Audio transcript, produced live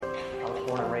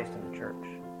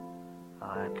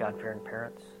I had God-fearing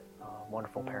parents,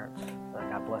 wonderful parents that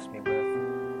God blessed me with.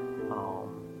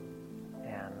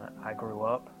 And I grew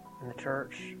up in the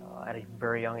church. At a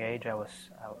very young age, I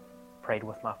prayed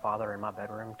with my father in my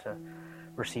bedroom to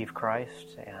receive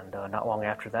Christ. And not long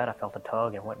after that, I felt a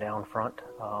tug and went down front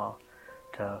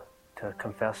to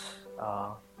confess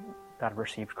that I'd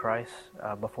received Christ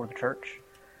before the church.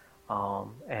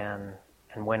 And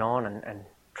went on and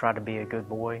tried to be a good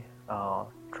boy,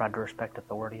 tried to respect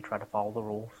authority, tried to follow the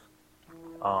rules,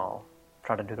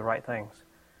 tried to do the right things.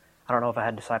 I don't know if I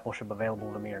had discipleship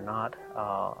available to me or not.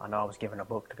 I know I was given a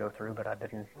book to go through, but I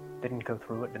didn't go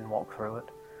through it, didn't walk through it.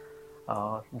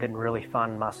 Didn't really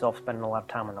find myself spending a lot of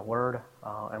time in the Word,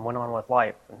 and went on with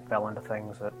life and fell into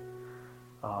things that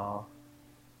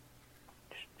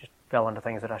just fell into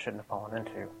things that I shouldn't have fallen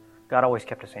into. God always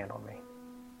kept His hand on me.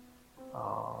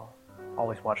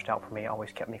 Always watched out for me,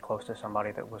 always kept me close to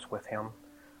somebody that was with Him,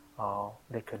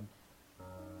 that could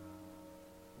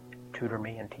tutor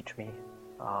me and teach me,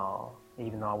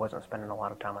 even though I wasn't spending a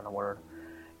lot of time in the Word.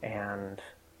 And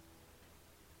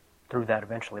through that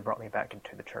eventually brought me back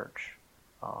into the church.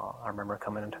 I remember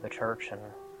coming into the church, and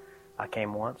I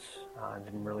came once.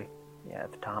 Didn't really,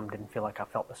 at the time, didn't feel like I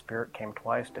felt the Spirit. Came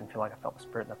twice, didn't feel like I felt the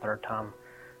Spirit. And the third time,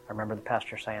 I remember the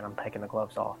pastor saying, "I'm taking the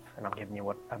gloves off, and I'm giving you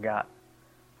what I've got."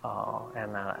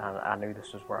 And I knew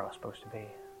this was where I was supposed to be.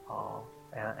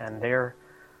 And there,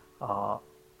 I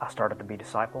started to be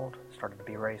discipled, started to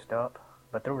be raised up.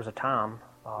 But there was a time,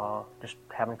 just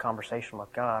having conversation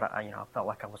with God, I felt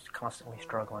like I was constantly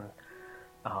struggling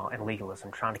in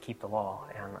legalism, trying to keep the law.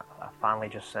 And I finally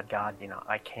just said, God,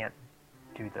 I can't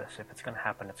do this. If it's going to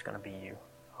happen, it's going to be you.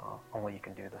 Only you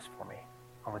can do this for me.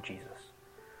 Only Jesus.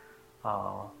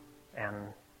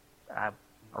 And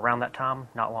around that time,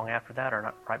 not long after that, or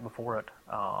not right before it,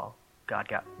 God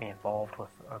got me involved with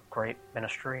a great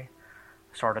ministry,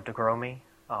 started to grow me,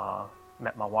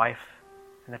 met my wife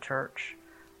in the church,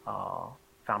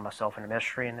 found myself in a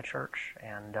ministry in the church,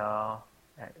 and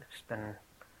it's been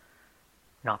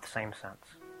not the same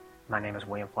since. My name is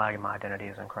William Flagg, and my identity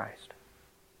is in Christ.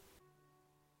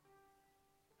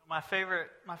 My favorite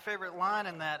line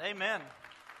in that, amen.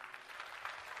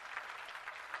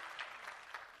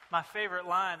 My favorite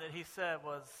line that he said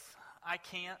was, "I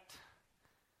can't,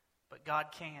 but God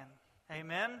can."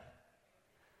 Amen?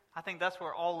 I think that's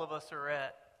where all of us are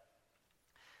at.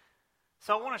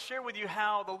 So I want to share with you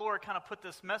how the Lord kind of put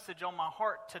this message on my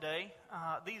heart today.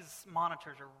 These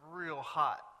monitors are real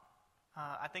hot.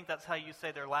 I think that's how you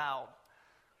say they're loud.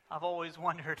 I've always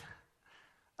wondered.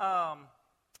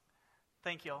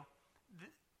 Thank you.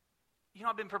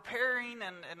 I've been preparing,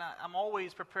 and I'm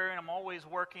always preparing. I'm always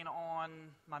working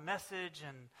on my message,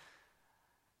 and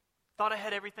thought I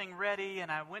had everything ready, and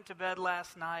I went to bed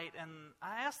last night, and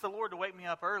I asked the Lord to wake me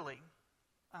up early.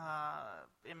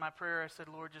 In my prayer, I said,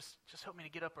 Lord, just help me to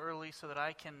get up early so that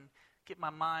I can get my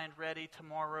mind ready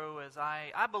tomorrow, as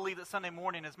I believe that Sunday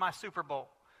morning is my Super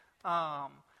Bowl.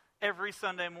 Every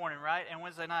Sunday morning, right? And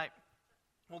Wednesday night.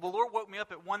 Well, the Lord woke me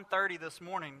up at 1:30 this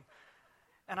morning,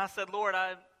 and I said, Lord,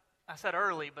 I said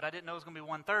early, but I didn't know it was going to be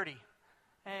 1:30.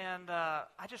 And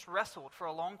I just wrestled for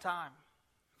a long time.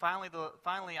 Finally,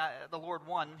 the Lord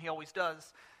won. He always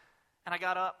does. And I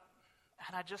got up,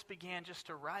 and I just began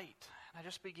to write. And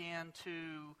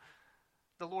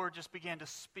the Lord just began to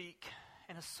speak.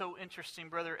 And it's so interesting.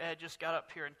 Brother Ed just got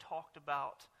up here and talked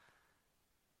about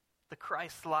the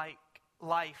Christ-like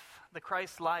life,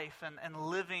 and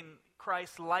living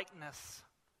Christ-likeness.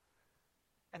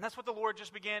 And that's what the Lord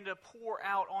just began to pour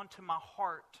out onto my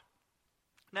heart.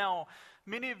 Now,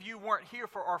 many of you weren't here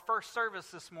for our first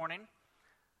service this morning.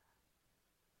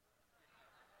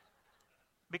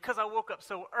 Because I woke up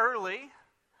so early,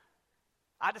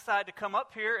 I decided to come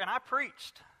up here and I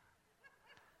preached.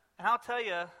 And I'll tell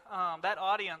you, that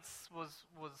audience was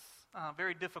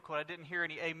very difficult. I didn't hear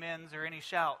any amens or any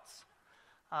shouts.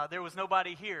 There was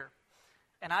nobody here.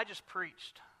 And I just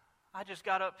preached. I just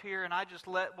got up here and I just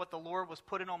let what the Lord was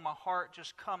putting on my heart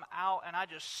just come out, and I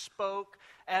just spoke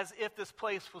as if this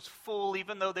place was full,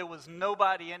 even though there was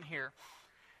nobody in here.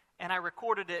 And I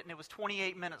recorded it, and it was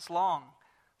 28 minutes long.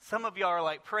 Some of y'all are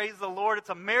like, praise the Lord, it's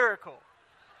a miracle.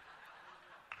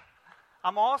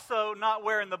 I'm also not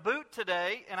wearing the boot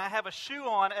today, and I have a shoe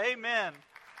on, amen.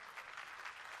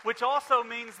 Which also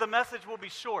means the message will be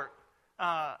short.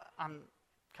 I'm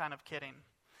kind of kidding.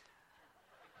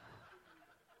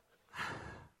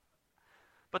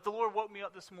 But the Lord woke me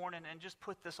up this morning and just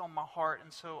put this on my heart.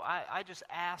 And so I just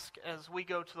ask, as we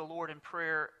go to the Lord in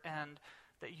prayer, and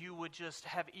that you would just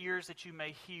have ears that you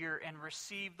may hear and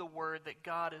receive the word that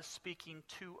God is speaking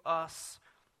to us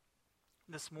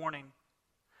this morning.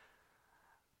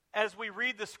 as we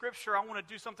read the scripture, I want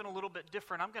to do something a little bit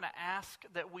different. I'm going to ask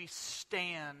that we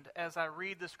stand as I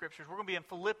read the scriptures. We're going to be in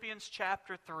Philippians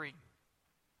chapter 3,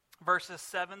 verses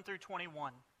 7 through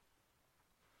 21.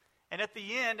 And at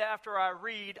the end, after I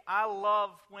read, I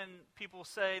love when people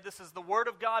say, this is the word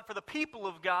of God for the people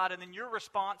of God, and then your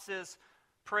response is,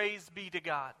 praise be to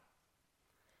God.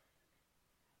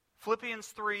 Philippians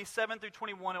 3, 7 through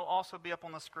 21 will also be up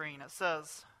on the screen. It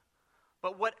says,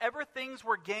 but whatever things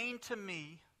were gained to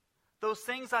me, those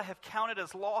things I have counted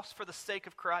as loss for the sake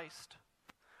of Christ.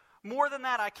 More than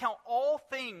that, I count all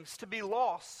things to be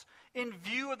loss in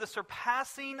view of the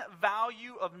surpassing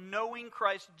value of knowing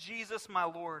Christ Jesus my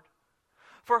Lord,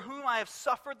 for whom I have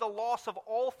suffered the loss of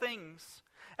all things,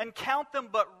 and count them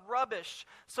but rubbish,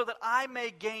 so that I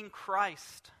may gain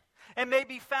Christ, and may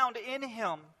be found in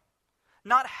him,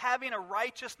 not having a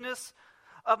righteousness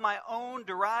of my own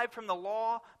derived from the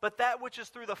law, but that which is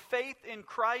through the faith in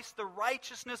Christ, the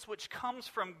righteousness which comes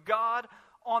from God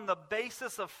on the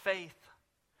basis of faith,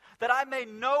 that I may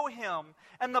know him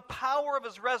and the power of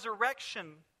his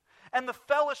resurrection and the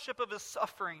fellowship of his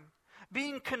suffering,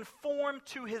 being conformed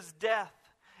to his death,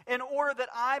 in order that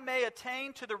I may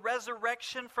attain to the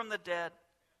resurrection from the dead.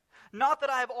 Not that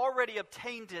I have already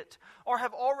obtained it or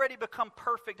have already become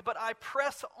perfect, but I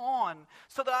press on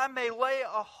so that I may lay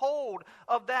a hold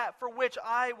of that for which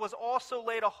I was also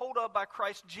laid a hold of by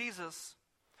Christ Jesus.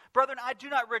 Brethren, I do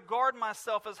not regard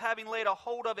myself as having laid a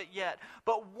hold of it yet,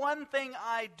 but one thing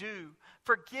I do,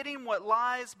 forgetting what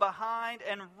lies behind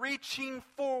and reaching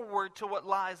forward to what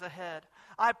lies ahead.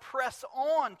 I press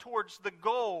on towards the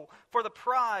goal for the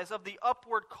prize of the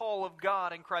upward call of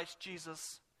God in Christ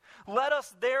Jesus. Let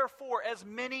us therefore, as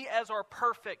many as are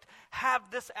perfect, have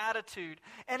this attitude.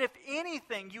 And if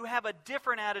anything, you have a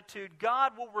different attitude,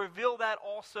 God will reveal that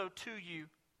also to you.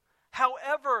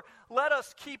 However, let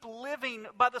us keep living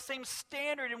by the same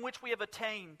standard in which we have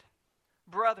attained.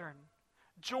 Brethren,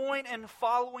 join in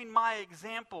following my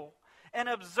example and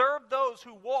observe those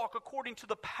who walk according to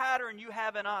the pattern you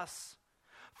have in us.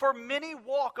 For many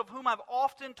walk, of whom I've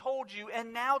often told you,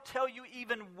 and now tell you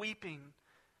even weeping,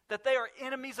 that they are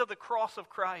enemies of the cross of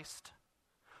Christ,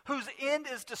 whose end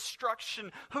is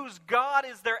destruction, whose God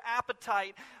is their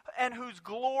appetite, and whose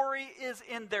glory is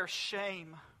in their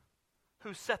shame,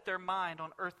 who set their mind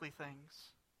on earthly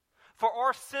things. For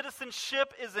our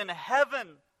citizenship is in heaven,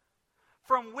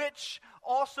 from which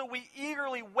also we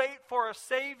eagerly wait for our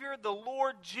Savior, the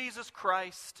Lord Jesus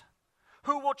Christ,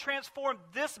 who will transform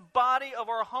this body of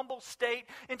our humble state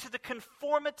into the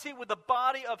conformity with the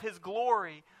body of his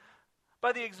glory,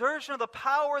 by the exertion of the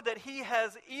power that he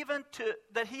has even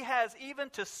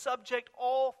to subject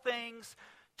all things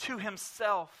to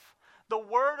himself. The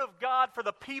word of God for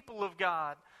the people of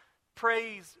God.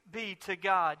 Praise be to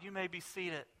God. You may be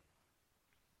seated.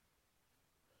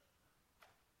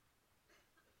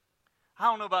 I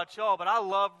don't know about y'all, but I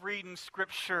love reading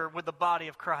scripture with the body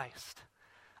of Christ.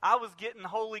 I was getting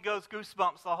Holy Ghost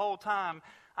goosebumps the whole time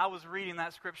I was reading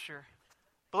that scripture.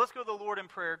 But let's go to the Lord in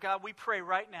prayer. God, we pray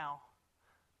right now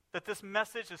that this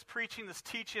message, this preaching, this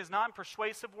teaching is not in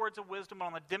persuasive words of wisdom, but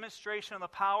on the demonstration of the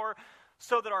power,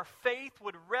 so that our faith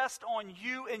would rest on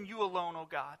you and you alone, O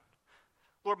God.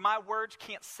 Lord, my words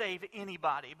can't save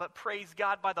anybody, but praise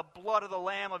God by the blood of the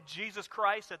Lamb of Jesus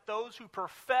Christ, that those who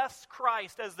profess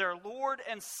Christ as their Lord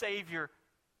and Savior,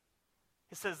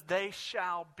 it says they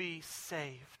shall be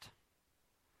saved.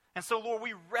 And so, Lord,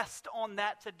 we rest on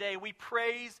that today. We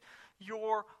praise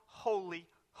your holy,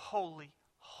 holy,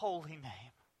 holy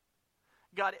name.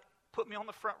 God, put me on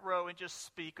the front row and just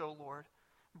speak, oh Lord.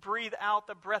 Breathe out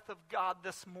the breath of God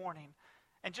this morning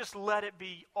and just let it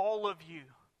be all of you.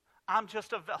 I'm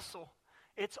just a vessel.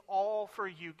 It's all for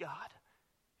you, God.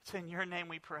 It's in your name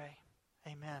we pray.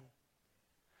 Amen.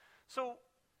 So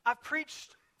I've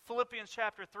preached Philippians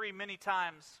chapter 3 many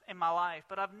times in my life,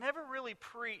 but I've never really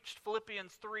preached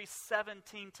Philippians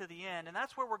 3:17 to the end, and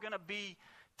that's where we're going to be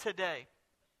today.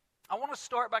 I want to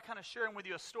start by kind of sharing with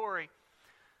you a story.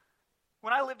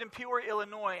 When I lived in Peoria,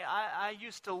 Illinois, I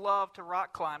used to love to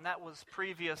rock climb. That was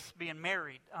previous being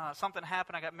married. Something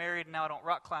happened, I got married, and now I don't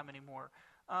rock climb anymore.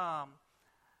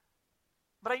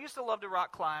 But I used to love to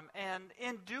rock climb, and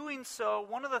in doing so,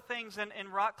 one of the things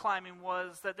in rock climbing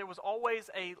was that there was always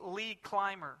a lead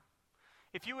climber.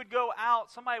 If you would go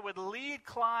out, somebody would lead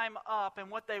climb up,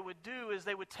 and what they would do is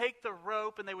they would take the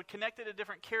rope and they would connect it to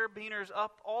different carabiners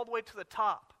up all the way to the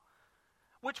top,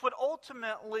 which would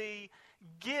ultimately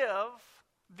give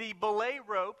the belay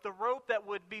rope, the rope that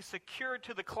would be secured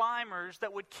to the climbers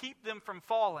that would keep them from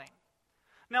falling.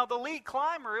 Now, the lead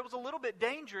climber, it was a little bit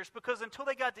dangerous because until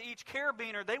they got to each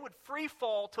carabiner, they would free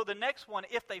fall to the next one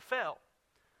if they fell.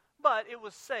 but it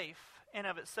was safe in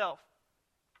of itself.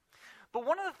 But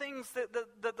one of the things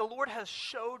that the Lord has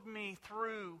showed me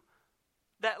through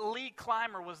that lead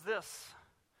climber was this,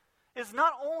 is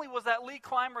not only was that lead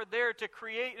climber there to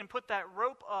create and put that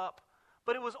rope up,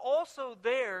 but it was also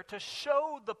there to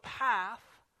show the path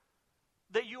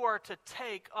that you are to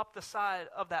take up the side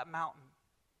of that mountain.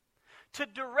 To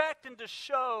direct and to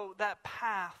show that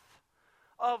path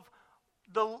of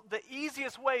the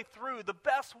easiest way through, the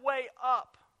best way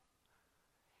up.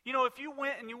 You know, if you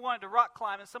went and you wanted to rock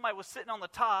climb and somebody was sitting on the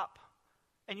top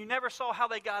and you never saw how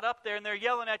they got up there and they're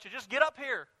yelling at you, just get up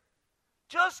here.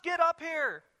 Just get up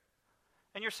here.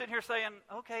 And you're sitting here saying,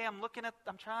 okay, I'm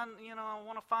trying, I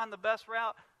want to find the best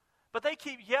route. But they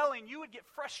keep yelling. You would get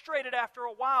frustrated after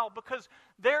a while because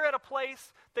they're at a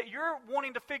place that you're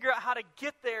wanting to figure out how to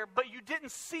get there, but you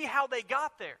didn't see how they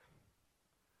got there.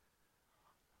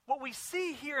 What we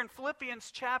see here in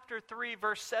Philippians chapter 3,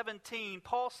 verse 17,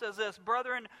 Paul says this,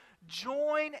 brethren,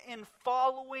 join in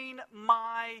following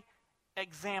my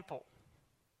example.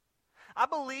 I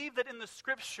believe that in the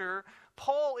scripture,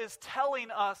 Paul is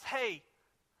telling us, hey,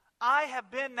 I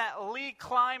have been that lead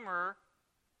climber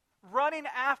running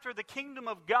after the kingdom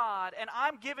of God, and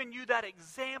I'm giving you that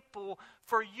example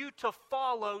for you to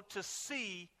follow, to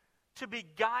see, to be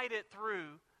guided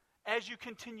through as you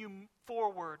continue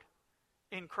forward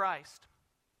in Christ.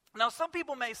 Now, some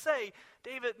people may say,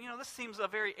 David, this seems a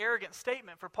very arrogant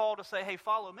statement for Paul to say, hey,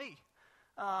 follow me.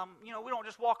 We don't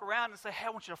just walk around and say, hey, I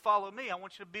want you to follow me. I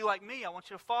want you to be like me. I want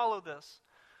you to follow this.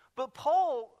 But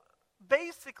Paul,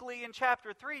 basically in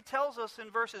chapter 3, tells us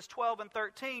in verses 12 and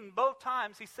 13, both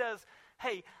times he says,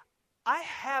 hey, I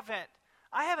haven't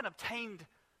obtained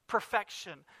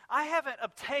perfection. I haven't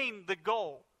obtained the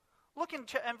goal. Look in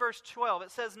verse 12.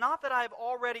 It says, not that I have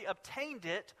already obtained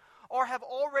it or have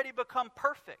already become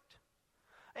perfect.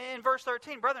 In verse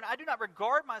 13, brethren, I do not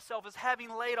regard myself as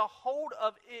having laid a hold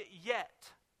of it yet.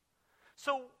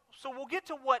 So we'll get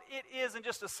to what it is in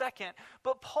just a second.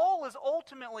 But Paul is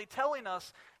ultimately telling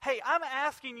us, hey, I'm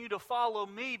asking you to follow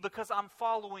me because I'm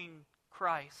following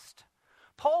Christ.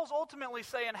 Paul's ultimately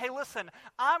saying, hey, listen,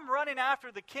 I'm running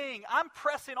after the King. I'm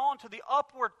pressing on to the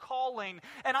upward calling.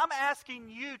 And I'm asking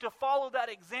you to follow that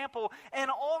example and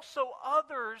also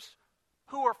others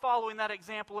who are following that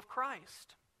example of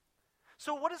Christ.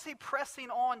 So what is he pressing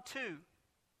on to?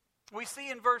 We see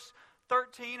in verse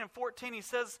 13 and 14, he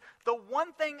says, the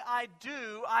one thing I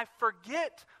do, I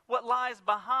forget what lies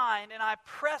behind, and I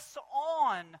press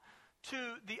on to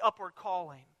the upward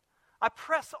calling. I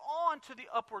press on to the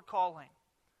upward calling.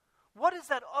 What is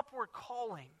that upward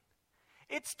calling?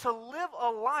 It's to live a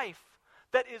life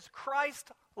that is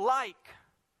Christ-like.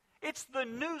 It's the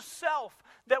new self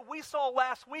that we saw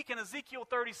last week in Ezekiel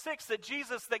 36,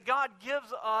 that God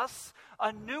gives us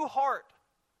a new heart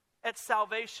at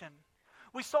salvation.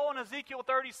 We saw in Ezekiel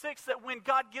 36 that when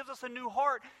God gives us a new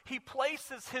heart, He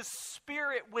places His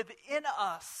Spirit within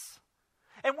us.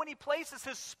 And when He places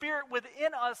His Spirit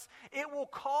within us, it will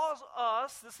cause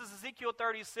us, this is Ezekiel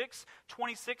 36,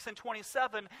 26 and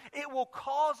 27, it will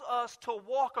cause us to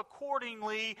walk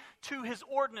accordingly to His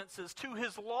ordinances, to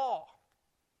His law.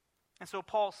 And so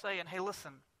Paul's saying, hey,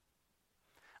 listen,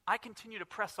 I continue to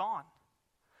press on.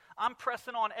 I'm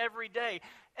pressing on every day.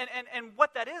 And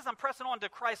what that is, I'm pressing on to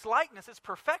Christ's likeness. It's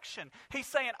perfection. He's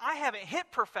saying, I haven't hit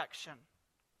perfection.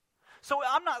 So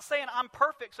I'm not saying I'm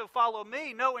perfect, so follow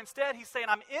me. No, instead, he's saying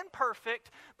I'm imperfect,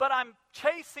 but I'm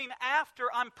chasing after,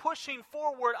 I'm pushing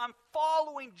forward, I'm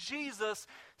following Jesus,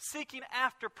 seeking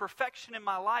after perfection in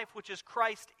my life, which is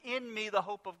Christ in me, the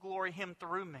hope of glory, Him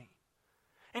through me.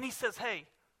 And he says, hey,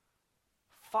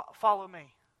 follow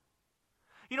me.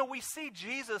 We see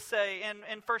Jesus say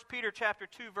in 1 Peter chapter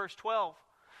 2, verse 12,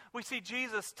 we see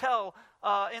Jesus tell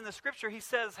in the scripture, he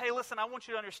says, hey, listen, I want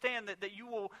you to understand that you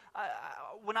will,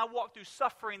 when I walk through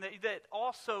suffering, that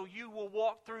also you will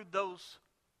walk through those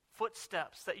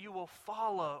footsteps, that you will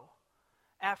follow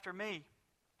after me.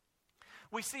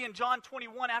 We see in John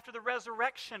 21, after the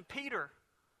resurrection, Peter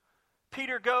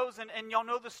goes, and y'all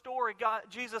know the story.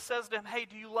 Jesus says to him, hey,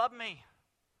 do you love me?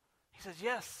 He says,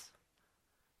 yes.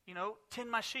 Tend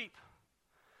my sheep.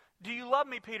 Do you love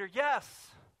me, Peter? Yes.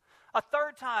 A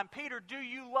third time, Peter, do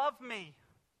you love me?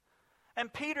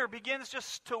 And Peter begins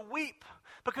just to weep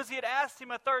because he had asked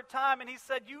him a third time, and he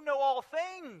said, you know all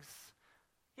things.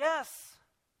 Yes.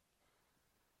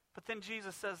 But then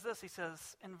Jesus says this, he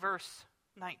says in verse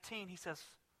 19, he says,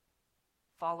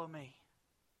 follow me.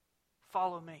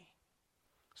 Follow me.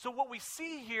 So what we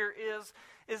see here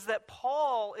is that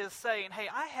Paul is saying, hey,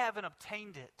 I haven't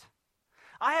obtained it.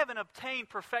 I haven't obtained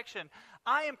perfection.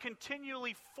 I am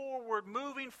continually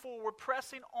moving forward,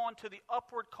 pressing on to the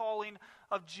upward calling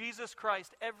of Jesus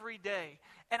Christ every day.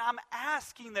 And I'm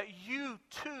asking that you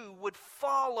too would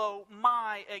follow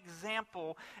my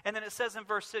example. And then it says in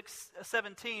verse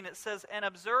 17, it says, and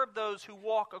observe those who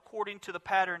walk according to the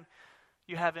pattern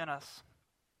you have in us.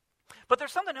 But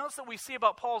there's something else that we see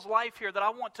about Paul's life here that I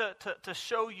want to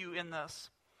show you in this.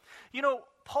 You know,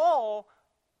 Paul,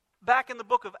 back in the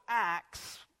book of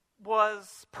Acts,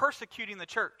 was persecuting the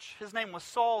church. His name was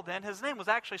Saul then. His name was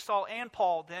actually Saul and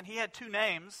Paul then. He had two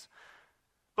names.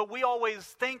 But we always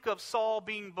think of Saul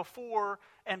being before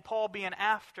and Paul being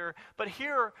after. But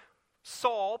here,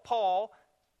 Paul,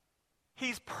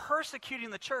 he's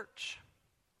persecuting the church.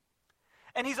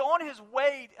 And he's on his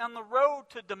way on the road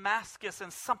to Damascus,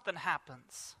 and something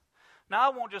happens. Now,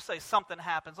 I won't just say something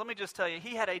happens. Let me just tell you,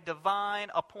 he had a divine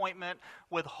appointment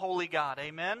with holy God.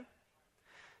 Amen?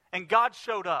 And God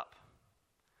showed up.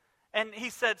 And he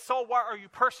said, Saul, why are you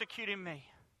persecuting me?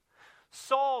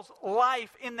 Saul's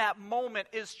life in that moment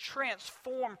is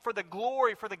transformed for the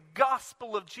glory, for the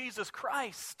gospel of Jesus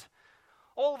Christ.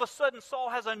 All of a sudden, Saul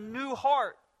has a new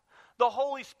heart. The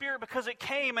Holy Spirit, because it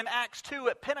came in Acts 2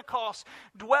 at Pentecost,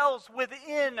 dwells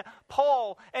within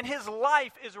Paul, and his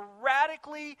life is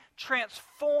radically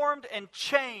transformed and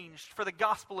changed for the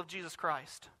gospel of Jesus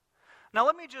Christ. Now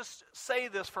let me just say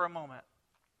this for a moment.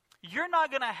 You're not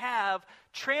going to have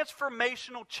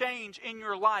transformational change in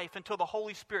your life until the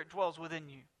Holy Spirit dwells within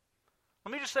you.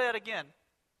 Let me just say that again.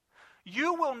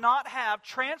 You will not have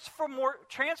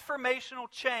transformational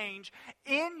change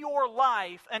in your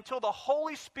life until the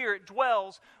Holy Spirit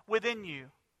dwells within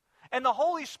you. And the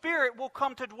Holy Spirit will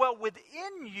come to dwell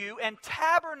within you and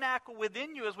tabernacle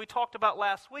within you, as we talked about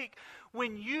last week,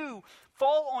 when you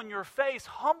fall on your face,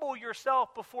 humble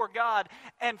yourself before God,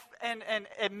 and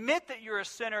admit that you're a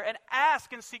sinner, and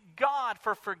ask and seek God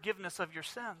for forgiveness of your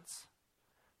sins.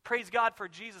 Praise God for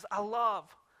Jesus. I love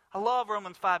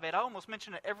Romans 5:8. I almost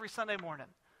mention it every Sunday morning.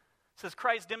 It says,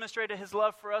 Christ demonstrated his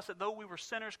love for us, that though we were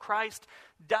sinners, Christ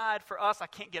died for us. I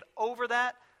can't get over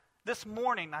that. This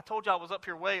morning, I told you I was up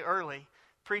here way early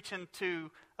preaching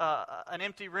to an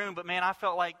empty room, but man, I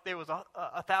felt like there was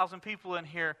 1,000 people in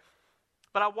here.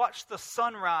 But I watched the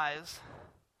sunrise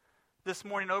this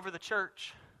morning over the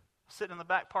church, sitting in the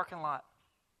back parking lot.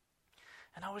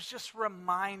 And I was just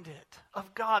reminded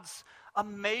of God's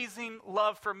amazing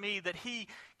love for me, that he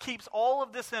keeps all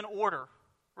of this in order,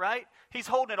 right? He's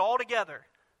holding it all together.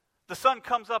 The sun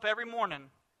comes up every morning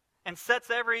and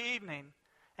sets every evening.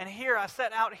 And here, I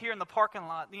sat out here in the parking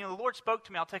lot. You know, the Lord spoke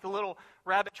to me. I'll take a little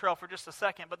rabbit trail for just a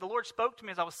second. But the Lord spoke to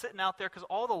me as I was sitting out there, because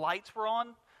all the lights were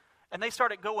on. And they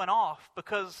started going off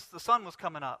because the sun was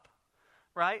coming up,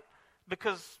 right?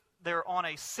 Because they're on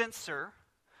a sensor.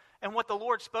 And what the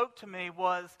Lord spoke to me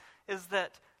is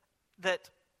that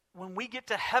when we get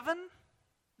to heaven,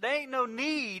 there ain't no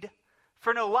need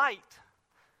for no light.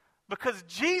 Because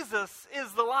Jesus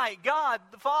is the light. God,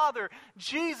 the Father,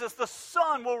 Jesus, the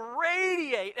Son will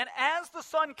radiate. And as the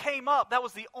sun came up, that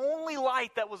was the only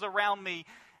light that was around me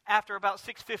after about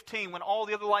 6:15, when all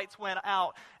the other lights went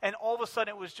out. And all of a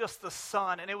sudden, it was just the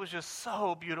sun. And it was just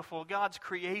so beautiful. God's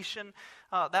creation,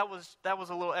 that was a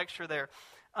little extra there.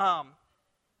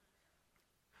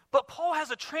 But Paul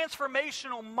has a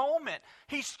transformational moment.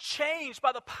 He's changed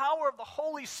by the power of the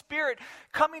Holy Spirit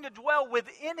coming to dwell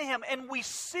within him. And we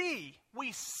see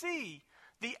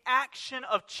the action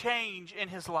of change in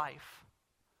his life.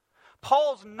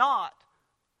 Paul's not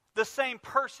the same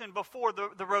person before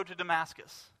the road to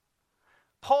Damascus.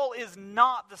 Paul is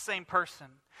not the same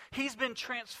person. He's been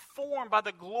transformed by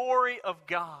the glory of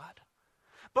God.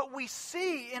 But we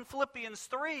see in Philippians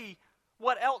 3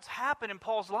 what else happened in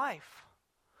Paul's life.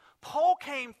 Paul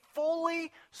came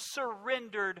fully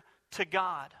surrendered to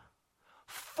God.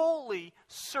 Fully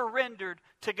surrendered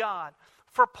to God.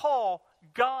 For Paul,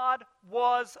 God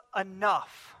was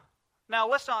enough. Now,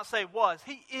 let's not say was.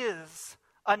 He is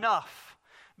enough.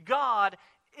 God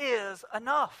is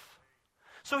enough.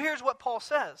 So here's what Paul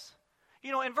says.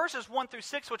 You know, in verses 1 through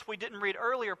 6, which we didn't read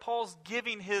earlier, Paul's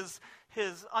giving his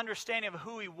understanding of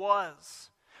who he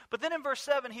was. But then in verse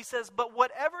 7, he says, but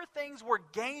whatever things were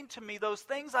gained to me, those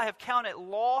things I have counted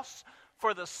loss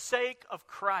for the sake of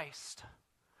Christ.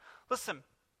 Listen,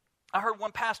 I heard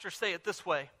one pastor say it this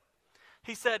way.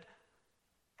 He said,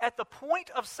 at the point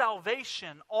of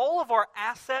salvation, all of our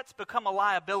assets become a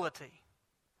liability.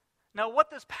 Now, what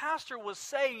this pastor was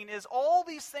saying is all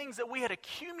these things that we had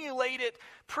accumulated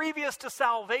previous to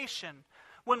salvation,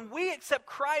 when we accept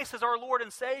Christ as our Lord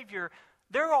and Savior,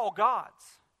 they're all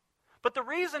God's. But the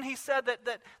reason he said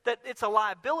that it's a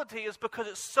liability is because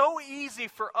it's so easy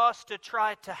for us to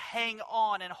try to hang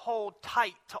on and hold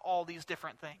tight to all these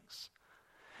different things.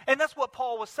 And that's what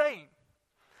Paul was saying.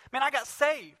 Man, I got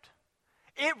saved.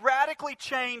 It radically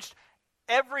changed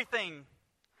everything.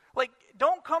 Like,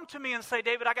 don't come to me and say,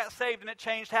 David, I got saved and it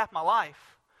changed half my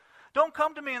life. Don't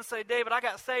come to me and say, David, I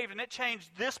got saved and it changed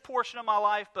this portion of my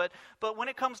life, but when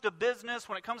it comes to business,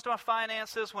 when it comes to my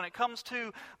finances, when it comes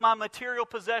to my material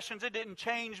possessions, it didn't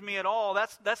change me at all.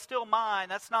 That's still mine.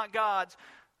 That's not God's.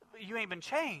 You ain't been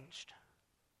changed.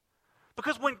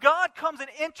 Because when God comes and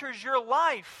enters your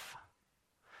life,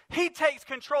 He takes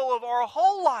control of our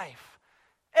whole life,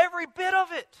 every bit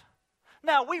of it.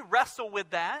 Now, we wrestle with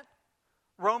that.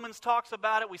 Romans talks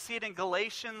about it. We see it in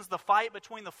Galatians, the fight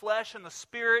between the flesh and the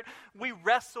spirit. We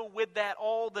wrestle with that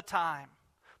all the time.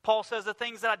 Paul says the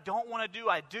things that I don't want to do,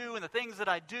 I do, and the things that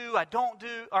I do, I don't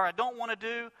do, or I don't want to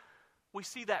do. We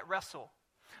see that wrestle.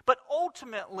 But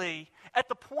ultimately, at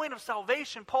the point of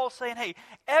salvation, Paul's saying, hey,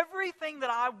 everything that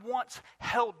I once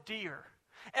held dear,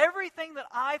 everything that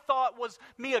I thought was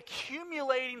me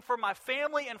accumulating for my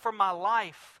family and for my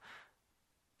life,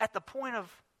 at the point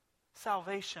of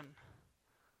salvation,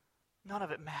 none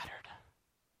of it mattered.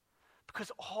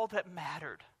 Because all that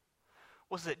mattered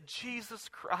was that Jesus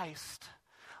Christ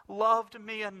loved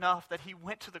me enough that He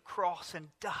went to the cross and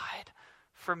died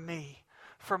for me,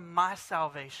 for my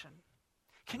salvation.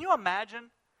 Can you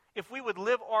imagine if we would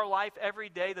live our life every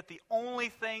day that the only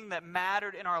thing that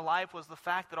mattered in our life was the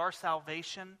fact that our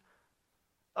salvation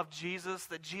of Jesus,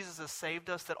 that Jesus has saved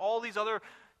us, that all these other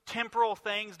temporal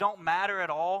things don't matter at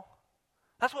all?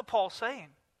 That's what Paul's saying.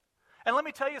 And let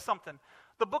me tell you something.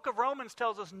 The book of Romans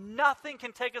tells us nothing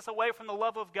can take us away from the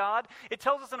love of God. It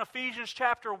tells us in Ephesians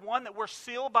chapter 1 that we're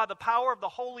sealed by the power of the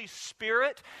Holy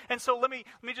Spirit. And so let me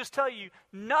just tell you,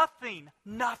 nothing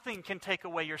can take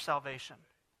away your salvation.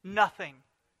 Nothing.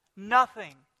 I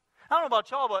don't know about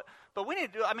y'all, but we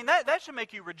need to do, that should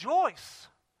make you rejoice.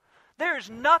 There is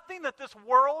nothing that this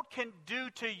world can do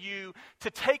to you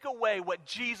to take away what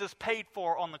Jesus paid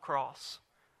for on the cross.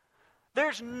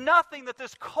 There's nothing that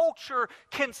this culture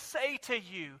can say to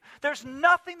you. There's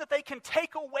nothing that they can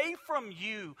take away from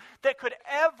you that could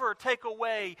ever take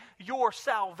away your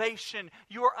salvation,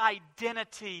 your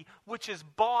identity, which is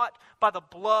bought by the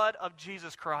blood of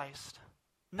Jesus Christ.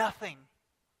 Nothing.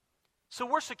 So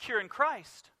we're secure in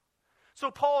Christ.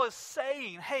 So Paul is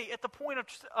saying, hey, at the point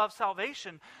of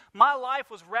salvation, my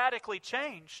life was radically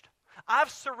changed. I've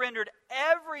surrendered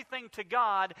everything to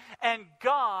God, and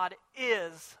God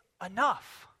is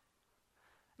enough.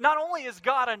 Not only is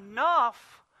God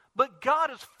enough, but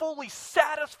God is fully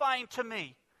satisfying to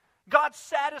me. God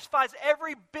satisfies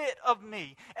every bit of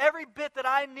me, every bit that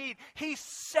I need. He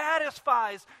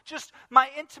satisfies just my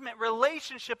intimate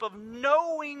relationship of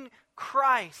knowing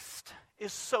Christ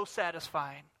is so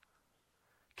satisfying.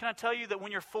 Can I tell you that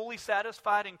when you're fully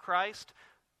satisfied in Christ,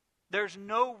 there's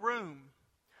no room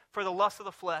for the lust of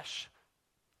the flesh,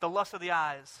 the lust of the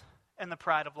eyes, and the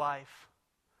pride of life.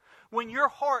 When your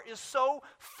heart is so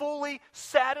fully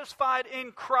satisfied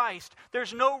in Christ,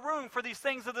 there's no room for these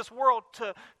things of this world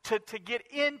to get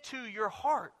into your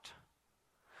heart.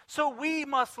 So we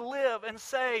must live and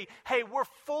say, hey, we're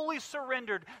fully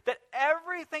surrendered, that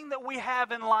everything that we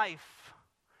have in life,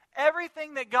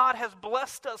 everything that God has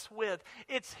blessed us with,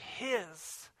 it's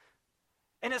His.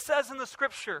 And it says in the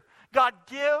Scripture, God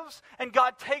gives and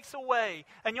God takes away.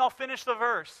 And y'all finish the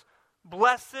verse.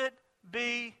 Blessed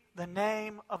be the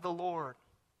name of the Lord.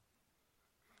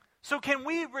 So can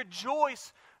we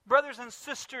rejoice, brothers and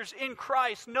sisters, in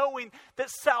Christ, knowing that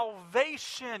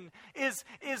salvation is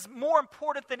more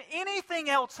important than anything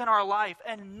else in our life,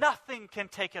 and nothing can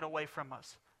take it away from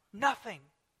us? Nothing.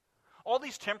 All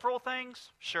these temporal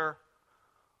things, sure.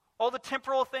 All the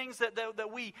temporal things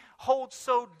that we hold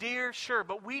so dear, sure.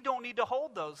 But we don't need to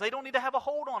hold those. They don't need to have a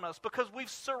hold on us because we've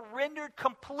surrendered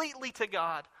completely to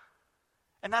God.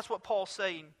 And that's what Paul's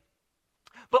saying.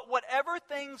 But whatever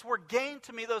things were gained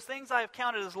to me, those things I have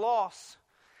counted as loss.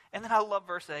 And then I love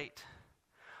verse 8.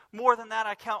 More than that,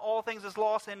 I count all things as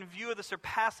loss in view of the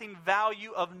surpassing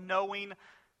value of knowing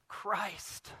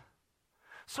Christ.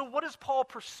 So what is Paul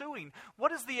pursuing?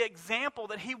 What is the example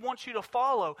that he wants you to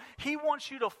follow? He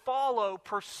wants you to follow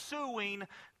pursuing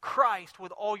Christ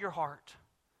with all your heart.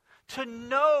 To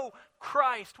know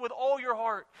Christ with all your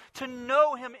heart. To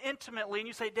know Him intimately. And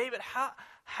you say, David,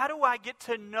 how do I get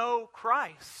to know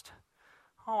Christ?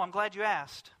 Oh, I'm glad you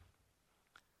asked.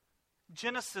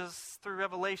 Genesis through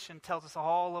Revelation tells us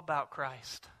all about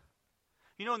Christ.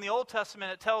 You know, in the Old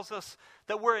Testament, it tells us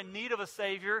that we're in need of a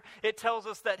Savior. It tells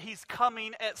us that He's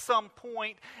coming at some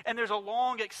point, and there's a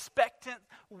long, expectant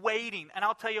waiting. And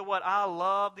I'll tell you what, I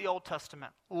love the Old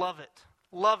Testament. Love it.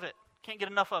 Love it. Can't get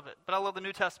enough of it. But I love the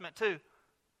New Testament too.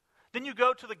 Then you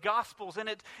go to the Gospels, and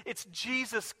it's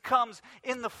Jesus comes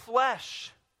in the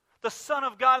flesh. The Son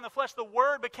of God in the flesh. The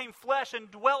Word became flesh and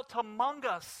dwelt among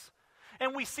us.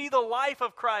 And we see the life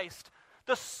of Christ,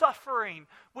 the suffering.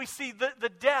 We see the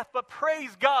death, but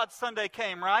praise God, Sunday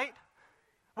came, right?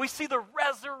 We see the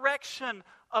resurrection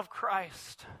of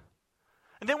Christ.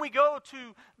 And then we go to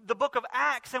the book of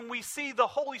Acts, and we see the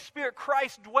Holy Spirit,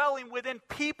 Christ dwelling within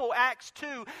people, Acts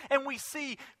 2. And we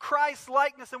see Christ's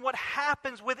likeness and what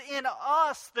happens within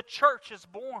us, the church is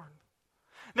born.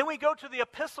 Then we go to the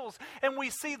epistles, and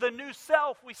we see the new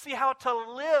self. We see how to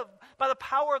live by the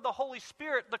power of the Holy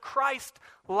Spirit, the Christ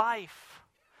life.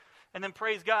 And then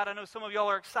praise God, I know some of y'all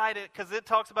are excited because it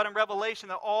talks about in Revelation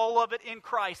that all of it in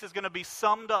Christ is going to be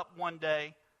summed up one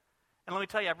day. And let me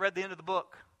tell you, I've read the end of the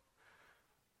book.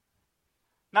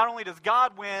 Not only does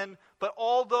God win, but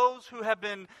all those who have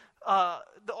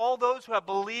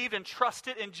believed and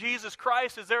trusted in Jesus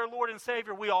Christ as their Lord and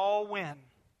Savior, we all win.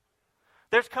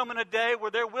 There's coming a day where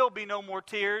there will be no more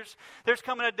tears. There's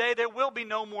coming a day there will be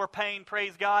no more pain,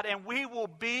 praise God, and we will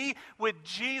be with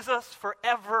Jesus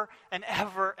forever and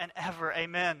ever and ever.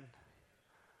 Amen.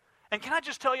 And can I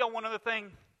just tell y'all one other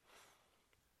thing?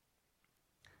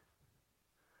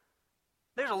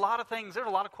 There's a lot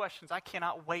of questions I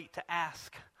cannot wait to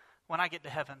ask when I get to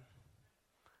heaven.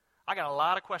 I got a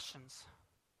lot of questions.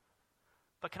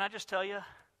 But can I just tell you,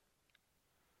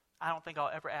 I don't think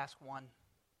I'll ever ask one.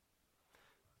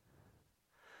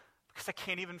 Because I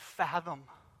can't even fathom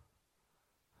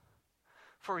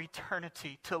for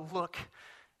eternity to look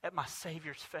at my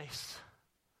Savior's face.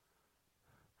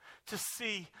 To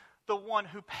see the one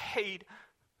who paid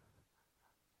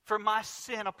for my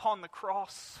sin upon the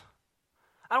cross.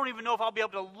 I don't even know if I'll be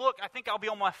able to look. I think I'll be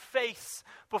on my face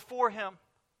before Him.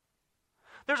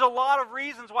 There's a lot of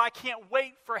reasons why I can't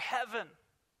wait for heaven.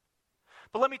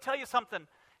 But let me tell you something.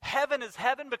 Heaven is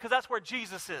heaven because that's where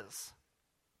Jesus is.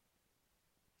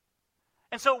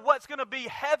 And so what's going to be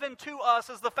heaven to us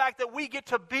is the fact that we get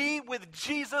to be with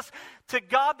Jesus, to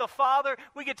God the Father.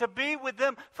 We get to be with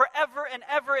them forever and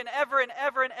ever and ever and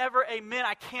ever and ever. Amen.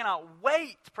 I cannot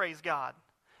wait, praise God.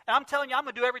 And I'm telling you, I'm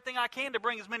going to do everything I can to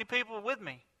bring as many people with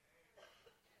me.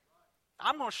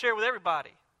 I'm going to share with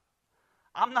everybody.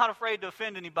 I'm not afraid to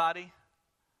offend anybody.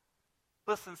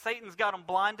 Listen, Satan's got them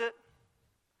blinded.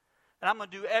 And I'm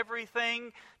going to do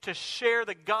everything to share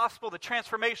the gospel, the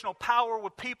transformational power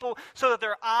with people so that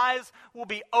their eyes will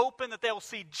be open, that they'll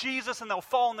see Jesus and they'll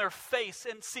fall on their face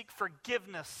and seek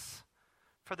forgiveness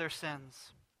for their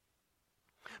sins.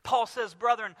 Paul says,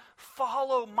 brethren,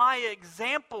 follow my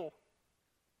example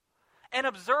and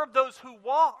observe those who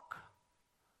walk.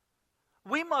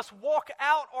 We must walk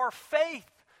out our faith.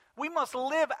 We must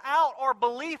live out our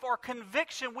belief, our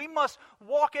conviction. We must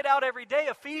walk it out every day.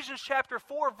 Ephesians chapter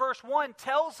 4, verse 1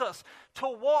 tells us to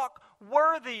walk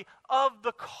worthy of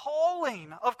the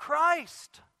calling of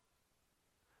Christ.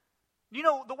 You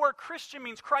know, the word Christian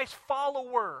means Christ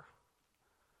follower.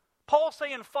 Paul's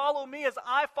saying, follow me as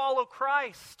I follow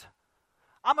Christ.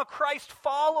 I'm a Christ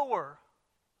follower.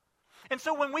 And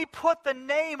so when we put the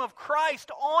name of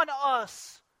Christ on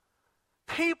us,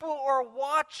 people are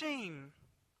watching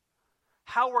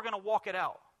how we're going to walk it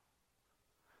out.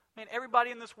 Man,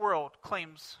 everybody in this world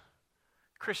claims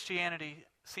Christianity,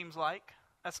 seems like.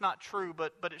 That's not true,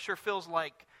 but it sure feels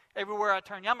like everywhere I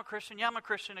turn, yeah, I'm a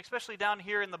Christian, especially down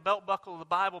here in the belt buckle of the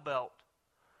Bible Belt.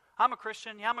 I'm a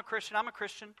Christian, I'm a Christian.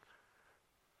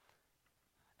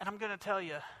 And I'm going to tell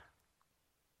you,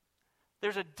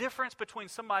 there's a difference between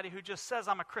somebody who just says,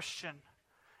 I'm a Christian,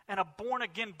 and a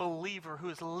born-again believer who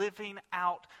is living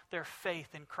out their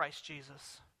faith in Christ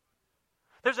Jesus.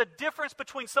 There's a difference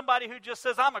between somebody who just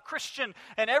says, I'm a Christian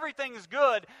and everything's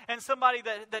good, and somebody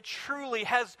that truly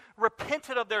has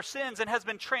repented of their sins and has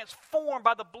been transformed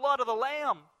by the blood of the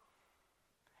Lamb.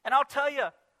 And I'll tell you,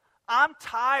 I'm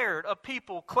tired of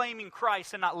people claiming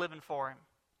Christ and not living for Him.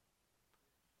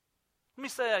 Let me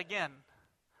say that again.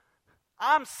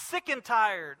 I'm sick and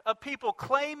tired of people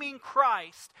claiming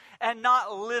Christ and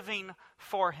not living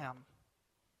for Him.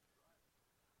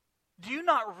 Do you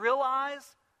not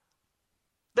realize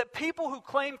that people who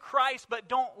claim Christ but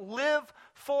don't live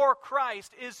for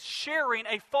Christ is sharing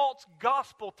a false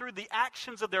gospel through the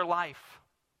actions of their life?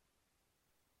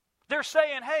 They're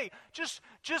saying, hey, just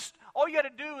all you got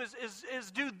to do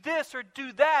is do this or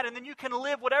do that, and then you can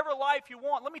live whatever life you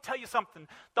want. Let me tell you something.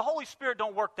 The Holy Spirit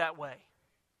don't work that way.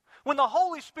 When the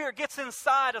Holy Spirit gets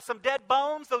inside of some dead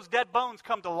bones, those dead bones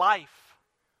come to life.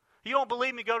 You don't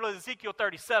believe me? Go to Ezekiel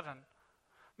 37.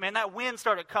 Man, that wind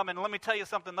started coming. Let me tell you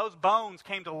something. Those bones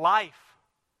came to life.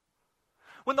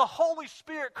 When the Holy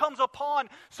Spirit comes upon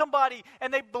somebody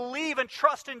and they believe and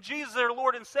trust in Jesus, their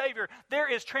Lord and Savior,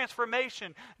 there is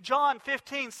transformation. John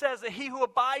 15 says that he who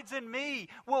abides in me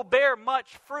will bear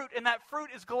much fruit. And that fruit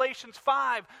is Galatians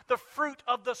 5, the fruit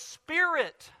of the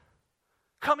Spirit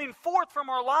coming forth from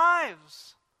our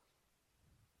lives.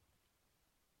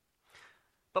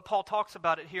 But Paul talks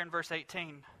about it here in verse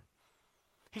 18.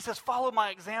 He says, follow my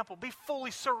example. Be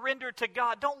fully surrendered to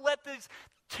God. Don't let these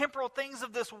temporal things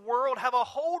of this world have a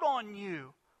hold on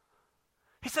you.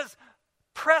 He says,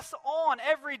 press on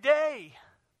every day.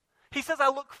 He says, I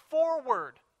look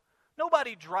forward.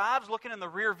 Nobody drives looking in the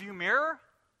rear view mirror.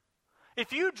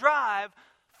 If you drive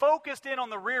focused in on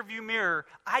the rear view mirror,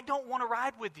 I don't want to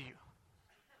ride with you.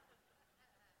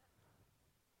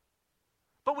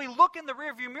 But we look in the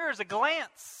rear view mirror as a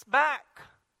glance back,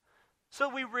 so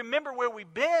we remember where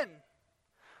we've been.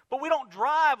 But we don't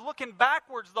drive looking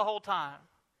backwards the whole time.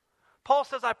 Paul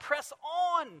says, I press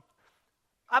on.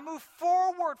 I move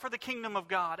forward for the kingdom of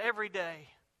God every day.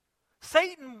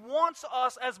 Satan wants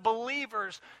us as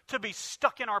believers to be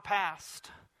stuck in our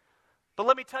past. But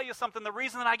let me tell you something. The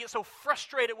reason that I get so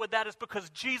frustrated with that is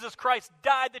because Jesus Christ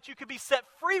died that you could be set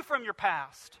free from your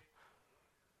past.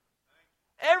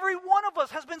 Every one of us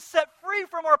has been set free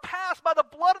from our past by the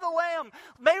blood of the Lamb.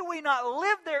 May we not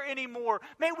live there anymore.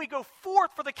 May we go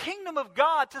forth for the kingdom of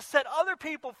God to set other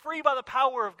people free by the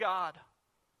power of God.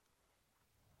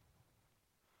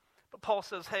 But Paul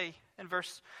says, hey, in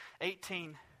verse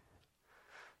 18,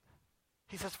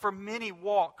 he says, for many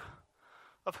walk,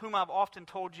 of whom I've often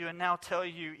told you and now tell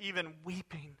you, even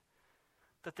weeping,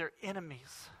 that they're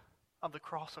enemies of the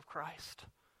cross of Christ,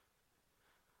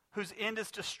 whose end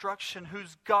is destruction,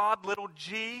 whose God, little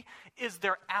g, is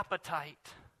their appetite.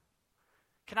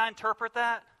 Can I interpret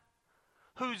that?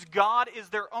 Whose God is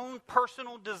their own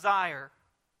personal desire.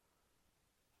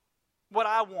 What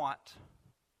I want.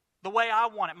 The way I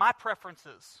want it. My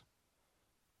preferences.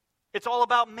 It's all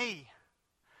about me.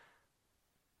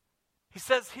 He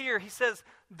says here,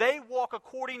 they walk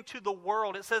according to the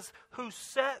world. It says, who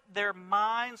set their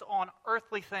minds on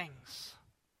earthly things.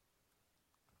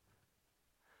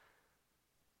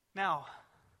 Now,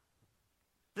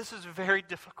 this is very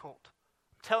difficult.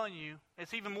 I'm telling you,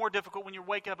 it's even more difficult when you're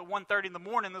waking up at 1:30 in the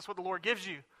morning. That's what the Lord gives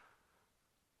you.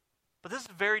 But this is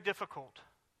very difficult.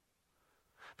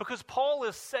 Because Paul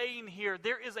is saying here,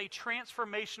 there is a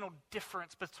transformational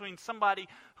difference between somebody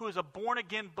who is a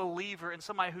born-again believer and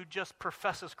somebody who just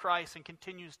professes Christ and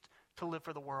continues to live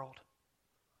for the world.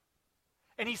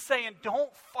 And he's saying,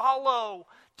 don't follow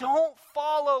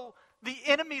the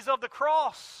enemies of the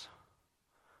cross.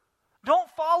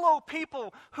 Don't follow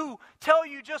people who tell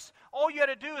you just all you got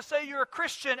to do is say you're a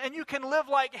Christian and you can live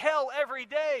like hell every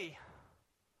day.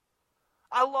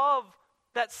 I love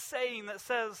that saying that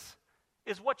says,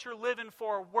 is what you're living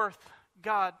for worth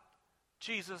God,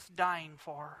 Jesus, dying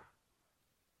for?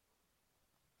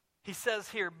 He says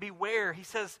here, beware. He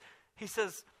says,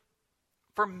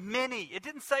 for many. It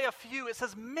didn't say a few. It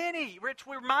says many. Which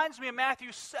reminds me of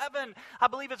Matthew 7. I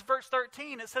believe it's verse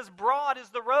 13. It says, broad is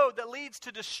the road that leads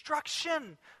to destruction.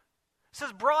 It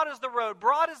says, broad is the road,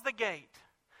 broad is the gate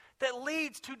that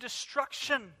leads to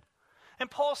destruction. And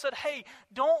Paul said, hey,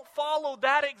 don't follow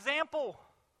that example.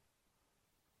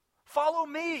 Follow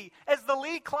me as the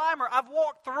lead climber. I've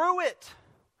walked through it.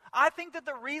 I think that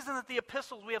the reason that the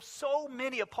epistles, we have so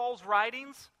many of Paul's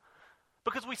writings,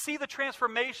 because we see the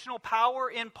transformational power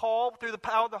in Paul through the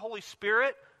power of the Holy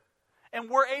Spirit. And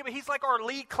he's like our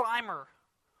lead climber.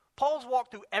 Paul's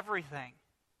walked through everything.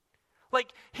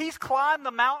 Like, he's climbed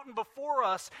the mountain before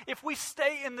us. If we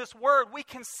stay in this word, we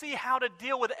can see how to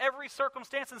deal with every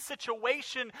circumstance and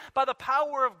situation by the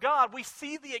power of God. We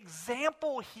see the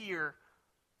example here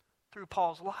through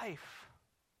Paul's life.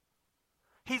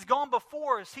 He's gone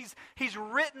before us. He's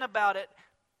written about it.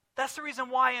 That's the reason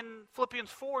why in Philippians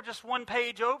 4, just one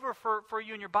page over for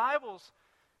you in your Bibles,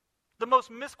 the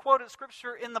most misquoted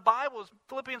scripture in the Bible is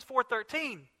Philippians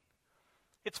 4:13.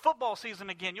 It's football season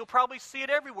again. You'll probably see it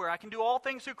everywhere. I can do all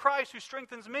things through Christ who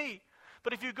strengthens me.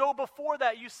 But if you go before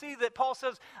that, you see that Paul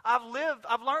says, I've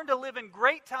learned to live in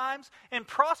great times, in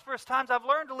prosperous times, I've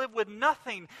learned to live with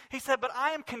nothing. He said, but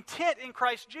I am content in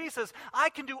Christ Jesus. I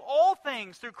can do all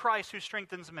things through Christ who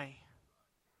strengthens me.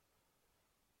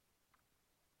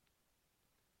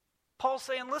 Paul's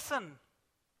saying, listen,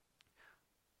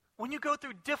 when you go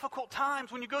through difficult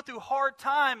times, when you go through hard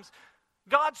times,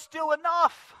 God's still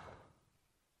enough.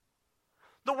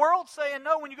 The world's saying,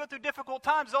 no, when you go through difficult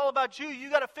times, it's all about you. You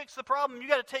got to fix the problem. You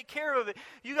got to take care of it.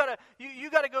 You got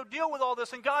to go deal with all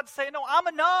this. And God's saying, no, I'm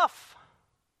enough.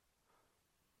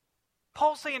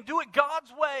 Paul's saying, do it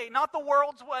God's way, not the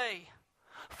world's way.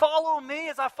 Follow me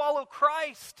as I follow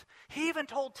Christ. He even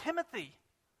told Timothy.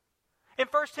 In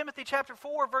 1 Timothy chapter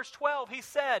 4, verse 12, he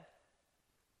said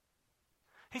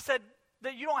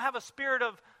that you don't have a spirit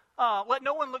of, let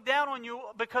no one look down on you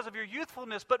because of your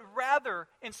youthfulness, but rather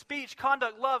in speech,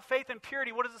 conduct, love, faith, and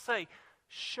purity. What does it say?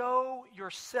 Show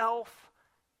yourself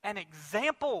an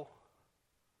example.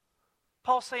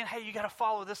 Paul's saying, hey, you got to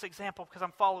follow this example because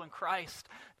I'm following Christ.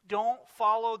 Don't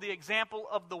follow the example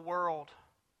of the world.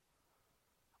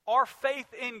 Our faith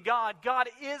in God, God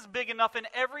is big enough in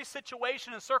every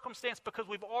situation and circumstance because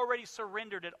we've already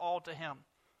surrendered it all to Him.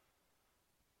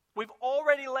 We've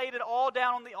already laid it all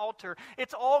down on the altar.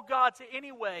 It's all God's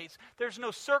anyways. There's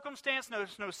no circumstance,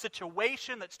 there's no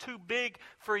situation that's too big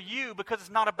for you because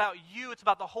it's not about you. It's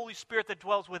about the Holy Spirit that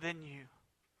dwells within you.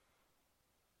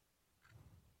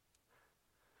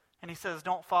 And he says,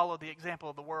 don't follow the example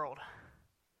of the world.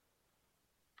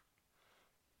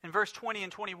 In verse 20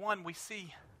 and 21, we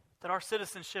see that our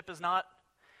citizenship is not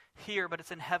here, but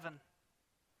it's in heaven.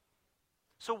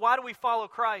 So why do we follow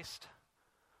Christ?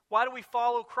 Why do we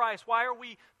follow Christ? Why are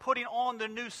we putting on the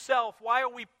new self? Why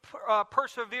are we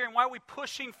persevering? Why are we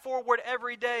pushing forward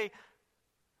every day?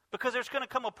 Because there's going to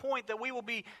come a point that we will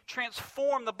be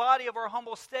transformed, the body of our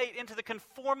humble state, into the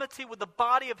conformity with the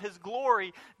body of His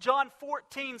glory. John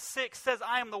 14:6 says,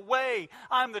 I am the way,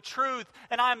 I am the truth,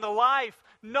 and I am the life.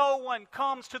 No one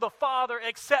comes to the Father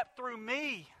except through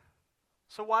me.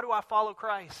 So why do I follow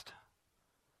Christ?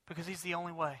 Because He's the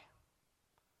only way.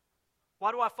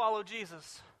 Why do I follow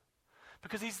Jesus?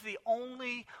 Because He's the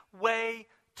only way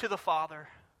to the Father.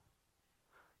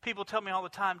 People tell me all the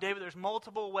time, David, there's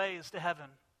multiple ways to heaven.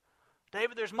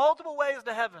 David, there's multiple ways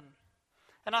to heaven.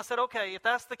 And I said, okay, if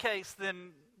that's the case,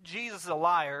 then Jesus is a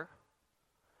liar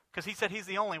because He said He's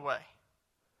the only way.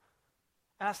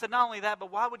 And I said, not only that, but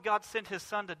why would God send His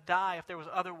Son to die if there was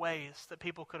other ways that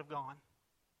people could have gone?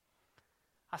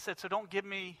 I said, so don't give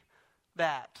me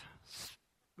that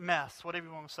mess, whatever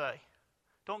you want to say.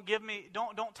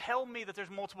 Don't tell me that there's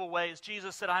multiple ways.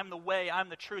 Jesus said, I'm the way, I'm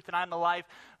the truth, and I'm the life.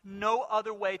 No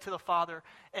other way to the Father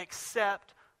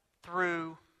except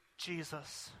through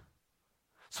Jesus.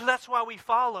 So that's why we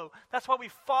follow. That's why we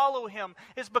follow Him,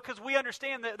 is because we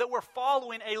understand that we're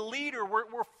following a leader.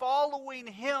 We're following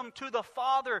Him to the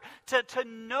Father, to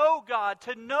know God,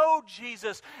 to know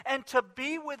Jesus, and to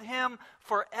be with Him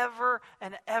forever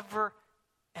and ever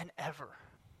and ever.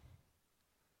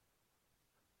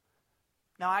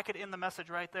 Now, I could end the message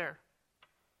right there.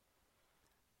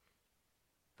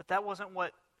 But that wasn't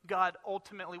what God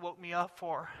ultimately woke me up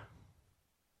for.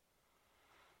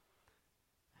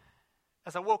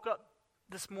 As I woke up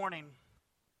this morning,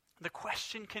 the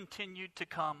question continued to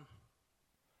come.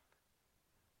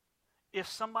 If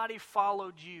somebody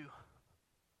followed you,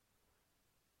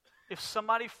 or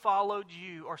somebody followed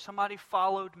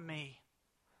me,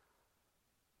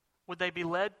 would they be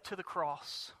led to the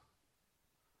cross?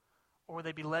 Or would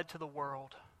they be led to the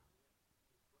world?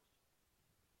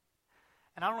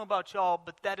 And I don't know about y'all,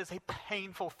 but that is a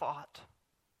painful thought.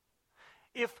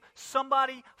 If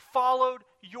somebody followed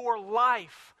your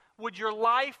life, would your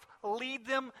life lead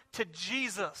them to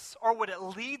Jesus, or would it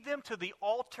lead them to the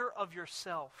altar of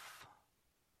yourself?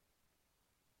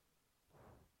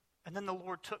 And then the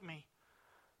Lord took me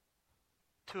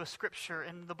to a scripture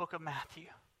in the book of Matthew.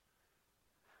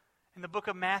 In the book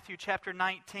of Matthew, chapter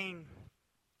 19,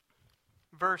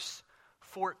 verse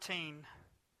 14,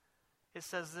 it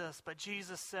says this, but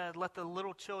Jesus said, let the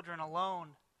little children alone,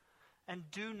 and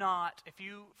do not, if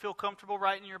you feel comfortable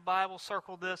writing your Bible,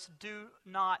 circle this, do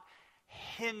not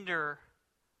hinder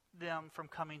them from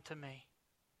coming to me.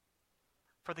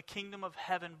 For the kingdom of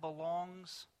heaven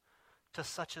belongs to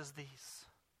such as these.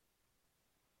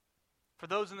 For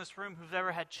those in this room who've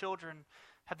ever had children,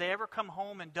 have they ever come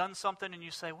home and done something and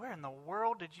you say, where in the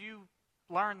world did you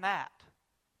learn that?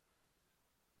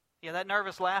 Yeah, that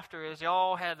nervous laughter is,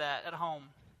 y'all had that at home.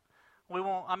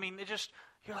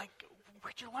 You're like,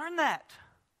 where'd you learn that?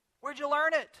 Where'd you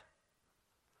learn it?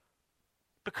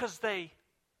 Because they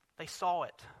saw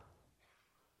it.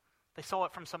 They saw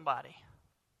it from somebody.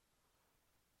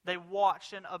 They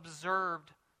watched and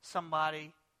observed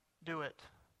somebody do it.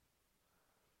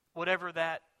 Whatever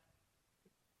that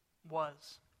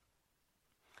was.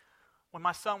 When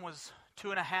my son was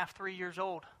 2.5, 3 years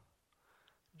old,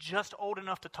 just old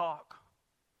enough to talk,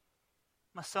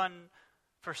 my son,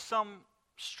 for some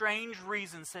strange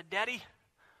reason, said, Daddy,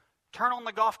 turn on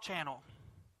the Golf Channel.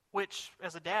 Which,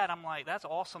 as a dad, I'm like, that's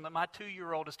awesome that my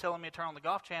 2-year-old is telling me to turn on the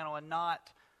Golf Channel and not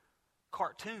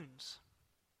cartoons.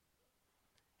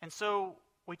 And so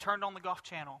we turned on the Golf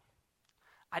Channel.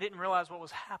 I didn't realize what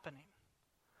was happening.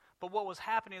 But what was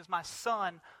happening is my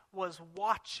son was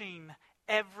watching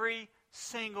every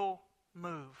single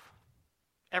move.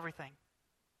 Everything.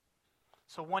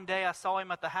 So one day I saw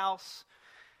him at the house,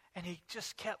 and he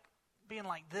just kept being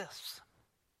like this.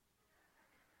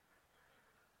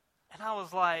 And I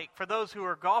was like, for those who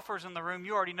are golfers in the room,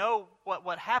 you already know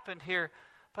what happened here.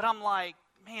 But I'm like,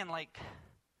 man, like,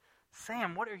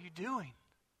 Sam, what are you doing?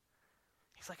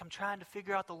 He's like, I'm trying to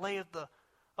figure out the lay of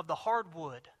the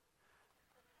hardwood.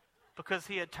 Because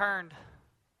he had turned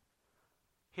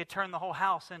the whole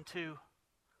house into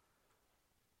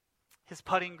his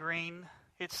putting green.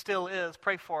 It still is.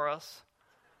 Pray for us.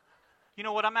 You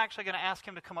know what? I'm actually going to ask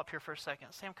him to come up here for a second.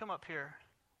 Sam, come up here.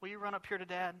 Will you run up here to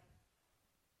Dad?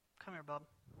 Come here, bub.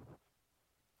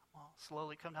 Well,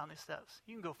 slowly come down these steps.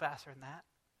 You can go faster than that.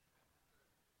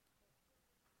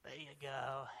 There you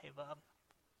go. Hey, bub.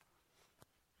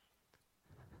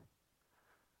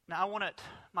 Now, I wanted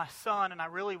my son, and I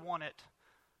really wanted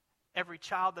every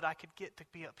child that I could get to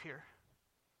be up here.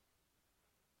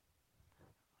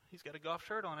 He's got a golf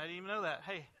shirt on. I didn't even know that.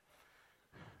 Hey,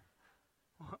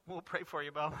 we'll pray for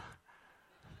you, Bob.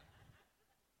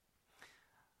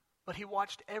 But he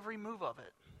watched every move of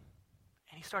it,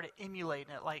 and he started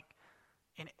emulating it. Like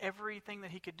in everything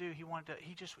that he could do, he wanted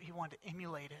to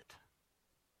emulate it.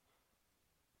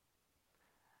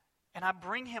 And I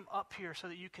bring him up here so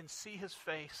that you can see his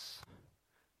face.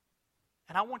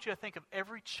 And I want you to think of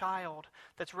every child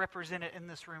that's represented in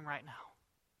this room right now.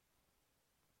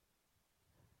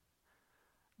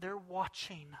 They're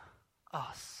watching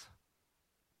us.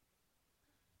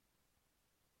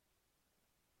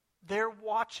 They're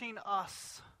watching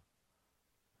us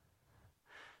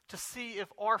to see if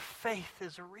our faith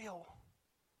is real.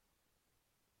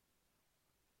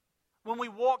 When we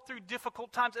walk through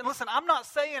difficult times, and listen, I'm not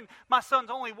saying my son's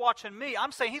only watching me.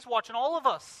 I'm saying he's watching all of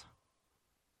us.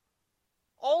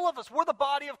 All of us. We're the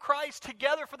body of Christ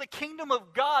together for the kingdom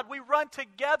of God. We run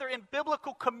together in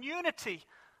biblical community.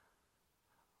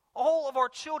 All of our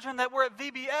children that were at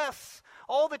VBS,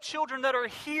 all the children that are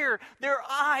here, their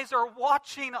eyes are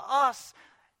watching us.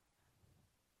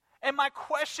 And my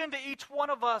question to each one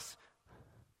of us,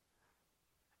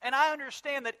 and I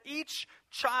understand that each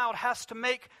child has to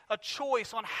make a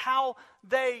choice on how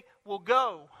they will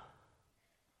go.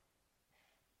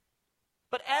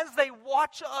 But as they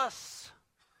watch us,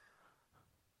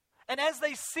 and as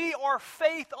they see our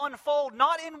faith unfold,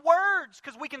 not in words,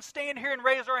 because we can stand here and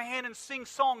raise our hand and sing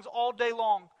songs all day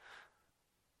long.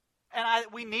 And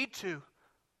we need to.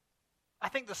 I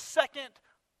think the second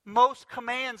most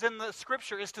commands in the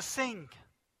scripture is to sing.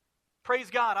 Praise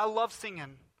God, I love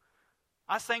singing.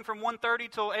 I sang from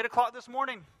 1:30 till 8 o'clock this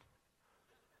morning.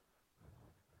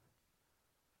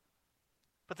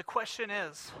 But the question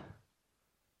is,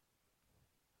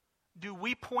 do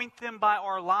we point them by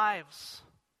our lives?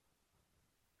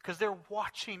 Because they're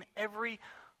watching every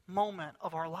moment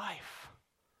of our life.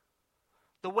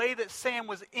 The way that Sam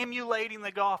was emulating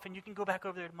the golf, and you can go back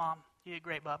over there to Mom. You did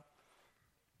great, Bob.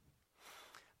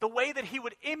 The way that he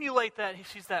would emulate that,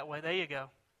 she's that way, there you go,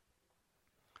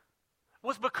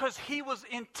 was because he was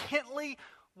intently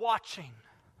watching.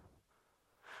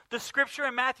 The scripture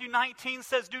in Matthew 19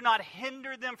 says, do not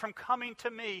hinder them from coming to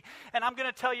me. And I'm going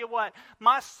to tell you what,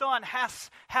 my son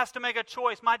has to make a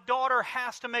choice. My daughter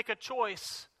has to make a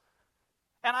choice.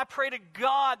 And I pray to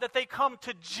God that they come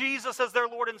to Jesus as their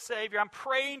Lord and Savior. I'm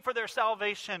praying for their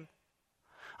salvation.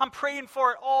 I'm praying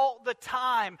for it all the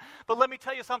time. But let me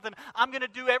tell you something. I'm going to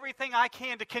do everything I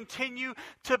can to continue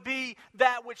to be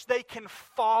that which they can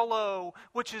follow,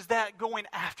 which is that going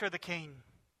after the King.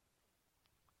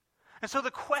 And so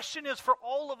the question is for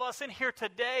all of us in here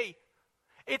today,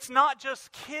 it's not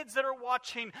just kids that are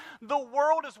watching. The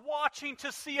world is watching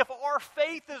to see if our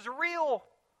faith is real.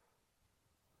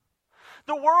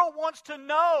 The world wants to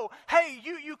know, hey,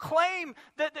 you claim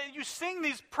that you sing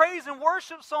these praise and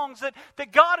worship songs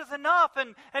that God is enough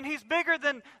and He's bigger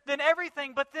than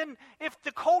everything. But then if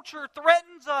the culture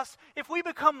threatens us, if we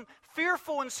become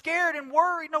fearful and scared and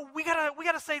worried, no, we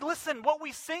gotta say, listen, what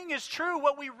we sing is true,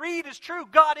 what we read is true.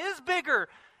 God is bigger,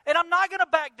 and I'm not gonna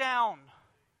back down.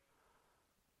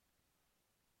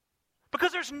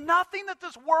 Because there's nothing that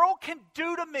this world can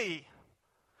do to me,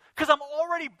 because I'm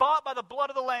already bought by the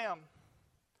blood of the Lamb.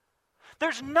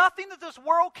 There's nothing that this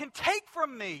world can take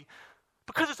from me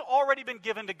because it's already been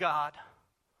given to God.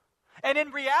 And in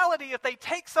reality, if they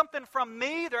take something from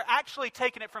me, they're actually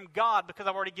taking it from God because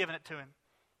I've already given it to Him.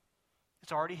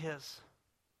 It's already His.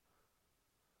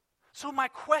 So my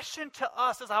question to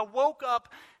us, as I woke up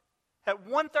at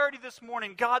 1:30 this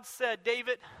morning, God said,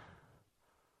 David,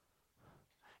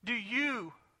 do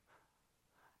you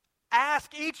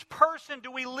ask each person,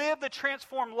 do we live the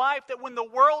transformed life that when the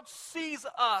world sees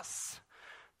us,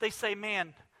 they say,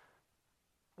 man,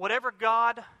 whatever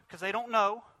God, because they don't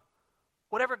know,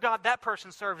 whatever God that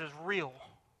person serves is real.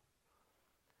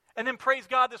 And then praise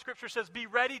God, the scripture says, be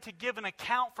ready to give an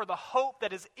account for the hope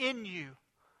that is in you.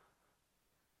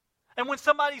 And when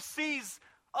somebody sees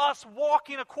us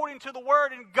walking according to the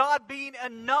word and God being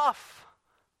enough,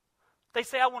 they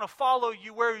say, I want to follow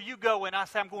you. Where are you going? I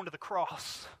say, I'm going to the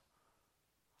cross.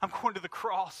 I'm going to the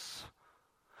cross.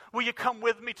 Will you come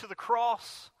with me to the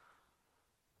cross?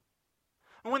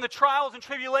 And when the trials and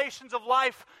tribulations of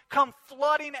life come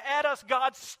flooding at us,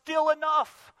 God's still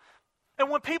enough. And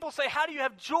when people say, how do you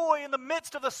have joy in the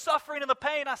midst of the suffering and the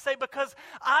pain? I say, because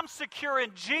I'm secure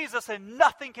in Jesus and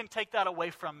nothing can take that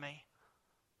away from me.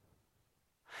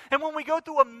 And when we go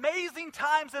through amazing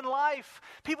times in life,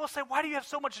 people say, why do you have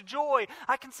so much joy?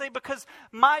 I can say, because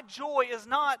my joy is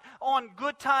not on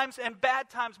good times and bad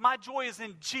times. My joy is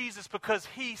in Jesus because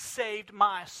He saved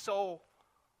my soul.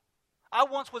 I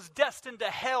once was destined to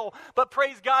hell, but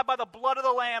praise God, by the blood of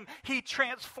the Lamb, He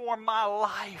transformed my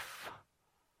life.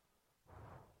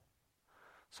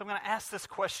 So I'm going to ask this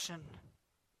question,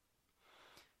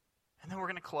 and then we're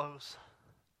going to close.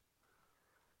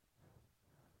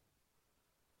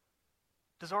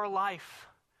 Does our life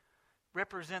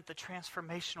represent the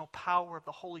transformational power of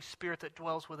the Holy Spirit that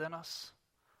dwells within us?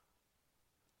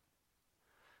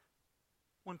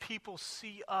 When people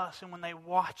see us and when they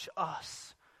watch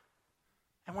us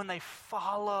and when they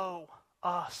follow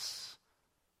us,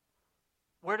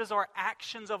 where does our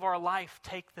actions of our life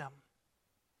take them?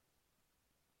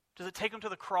 Does it take them to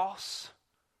the cross?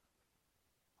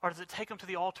 Or does it take them to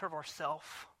the altar of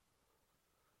ourself?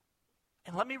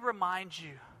 And let me remind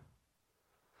you,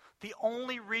 the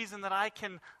only reason that I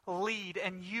can lead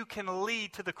and you can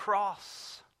lead to the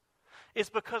cross is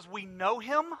because we know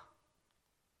Him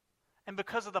and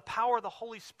because of the power of the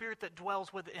Holy Spirit that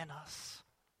dwells within us.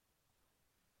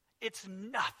 It's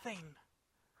nothing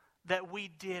that we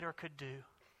did or could do.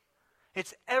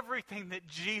 It's everything that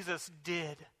Jesus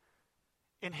did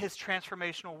in His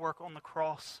transformational work on the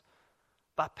cross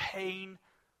by paying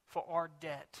for our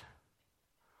debt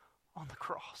on the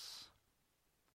cross.